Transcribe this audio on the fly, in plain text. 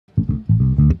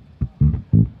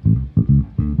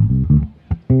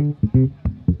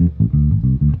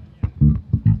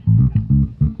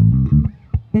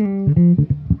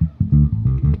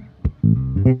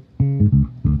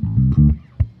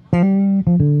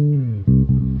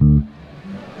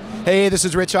Hey, this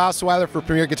is Rich Osweiler for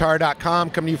PremierGuitar.com,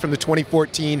 coming to you from the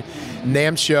 2014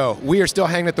 NAMM show. We are still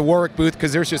hanging at the Warwick booth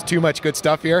because there's just too much good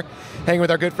stuff here. Hanging with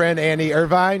our good friend Andy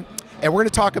Irvine. And we're going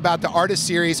to talk about the Artist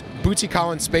Series Bootsy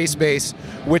SpaceBass,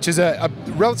 which is a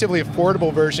relatively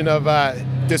affordable version of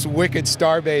this wicked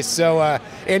star bass. So,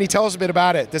 Andy, tell us a bit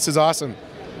about it. This is awesome.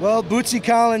 Well, Bootsy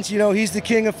Collins, you know, he's the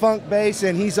king of funk bass,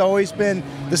 and he's always been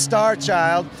the star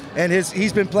child, and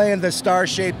he's been playing the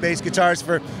star-shaped bass guitars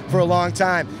for a long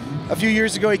time. A few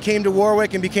years ago, he came to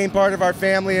Warwick and became part of our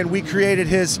family, and we created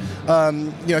his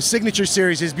signature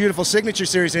series, his beautiful signature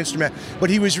series instrument. But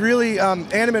he was really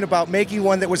adamant about making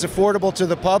one that was affordable to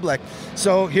the public.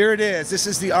 So here it is. This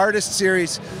is the Artist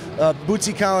Series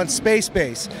Bootsy Collins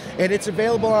SpaceBass, and it's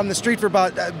available on the street for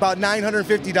about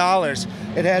 $950.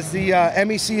 It has the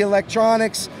MEC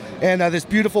electronics and this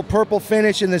beautiful purple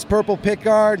finish and this purple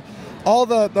pickguard. All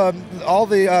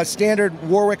the standard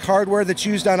Warwick hardware that's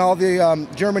used on all the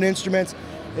German instruments,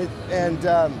 it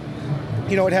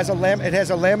has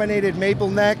a laminated maple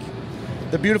neck,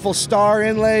 the beautiful star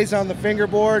inlays on the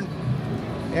fingerboard,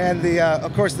 and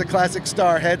of course the classic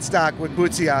star headstock with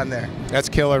Bootsy on there. That's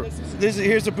killer.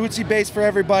 Here's a Bootsy bass for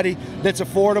everybody that's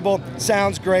affordable,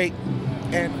 sounds great,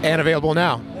 and available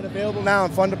now. And available now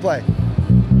and fun to play.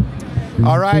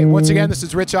 All right. Once again, this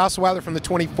is Rich Osweiler from the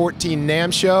 2014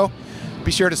 NAMM show.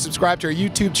 Be sure to subscribe to our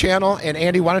YouTube channel. And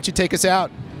Andy, why don't you take us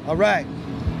out? All right.